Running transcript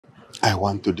I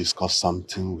want to discuss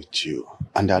something with you,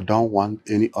 and I don't want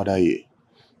any other ear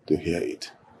to hear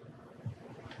it.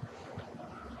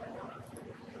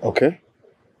 Okay.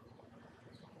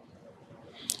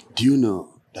 Do you know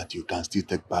that you can still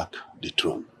take back the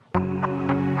throne?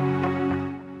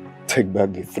 Take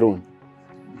back the throne?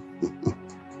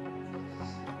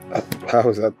 How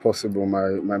is that possible?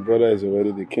 My brother is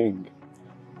already the king.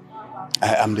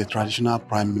 I am the traditional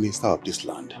prime minister of this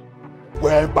land.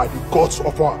 Where by the gods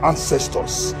of our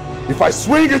ancestors, if I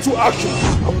swing into action,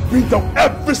 I will bring down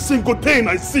every single thing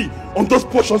I see on those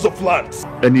portions of land.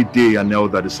 Any day an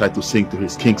elder decides to sing to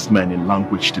his kingsmen in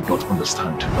language they don't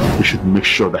understand, we should make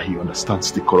sure that he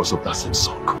understands the chorus of that same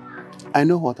song. I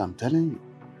know what I'm telling you.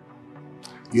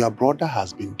 Your brother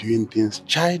has been doing things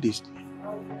childishly,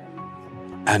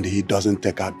 and he doesn't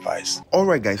take advice.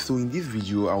 Alright guys, so in this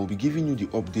video I will be giving you the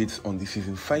updates on the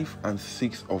season 5 and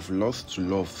 6 of Lost to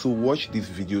Love. So watch this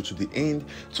video to the end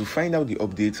to find out the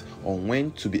updates on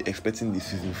when to be expecting the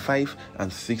season 5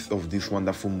 and 6 of this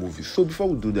wonderful movie. So before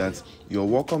we do that, you're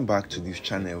welcome back to this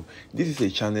channel. This is a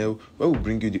channel where we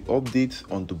bring you the updates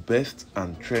on the best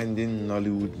and trending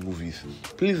Nollywood movies.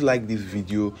 Please like this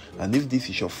video, and if this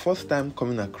is your first time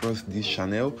coming across this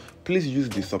channel, please use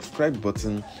the subscribe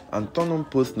button and turn on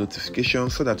post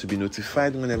notifications so that you'll be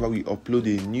notified whenever we upload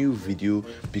a new video,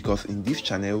 because in this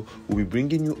channel we'll be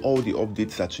bringing you all the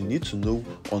updates that you need to know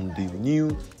on the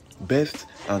new best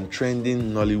and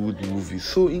trending Nollywood movies.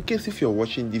 So in case if you're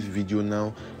watching this video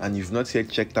now and you've not yet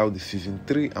checked out the season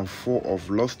 3 and 4 of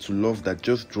Lost to Love that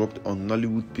just dropped on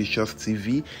Nollywood Pictures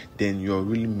TV, then you're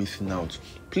really missing out.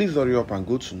 Please hurry up and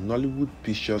go to Nollywood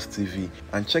Pictures TV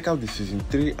and check out the season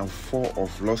 3 and 4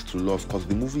 of Lost to Love, because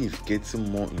the movie is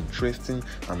getting more interesting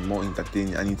and more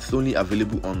entertaining, and it's only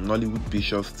available on Nollywood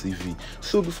Pictures TV.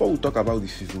 So before we talk about the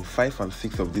season 5 and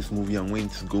 6 of this movie and when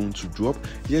it's going to drop,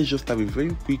 let's just have a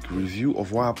very quick review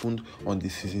of what happened on the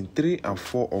season 3 and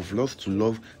 4 of Lost to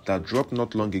Love that dropped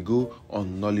not long ago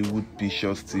on Nollywood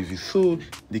Pictures TV. So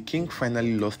the king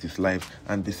finally lost his life,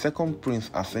 and the second prince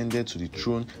ascended to the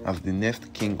throne as the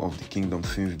next king of the kingdom,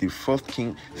 since the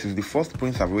first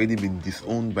prince have already been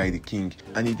disowned by the king.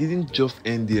 And it didn't just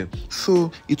end there.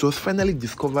 So it was finally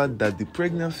discovered that the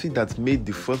pregnancy that made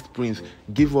the first prince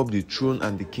give up the throne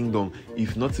and the kingdom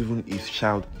is not even his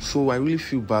child. So I really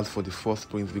feel bad for the first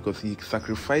prince, because he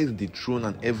sacrificed the throne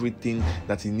and everything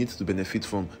that he needs to benefit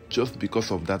from just because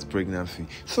of that pregnancy.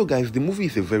 So guys, the movie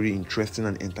is a very interesting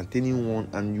and entertaining one,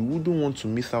 and you wouldn't want to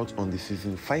miss out on the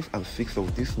season 5 and 6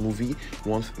 of this movie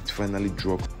once it finally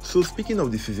drops. So speaking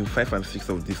of the season 5 and 6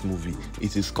 of this movie,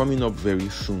 it is coming up very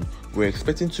soon. We're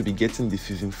expecting to be getting the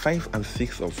season 5 and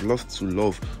 6 of Lost to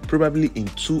Love probably in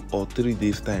 2 or 3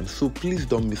 days time. So please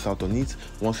don't miss out on it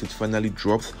once it finally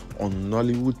drops on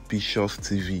Nollywood Pictures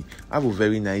TV. Have a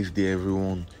very nice day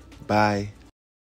everyone. Bye.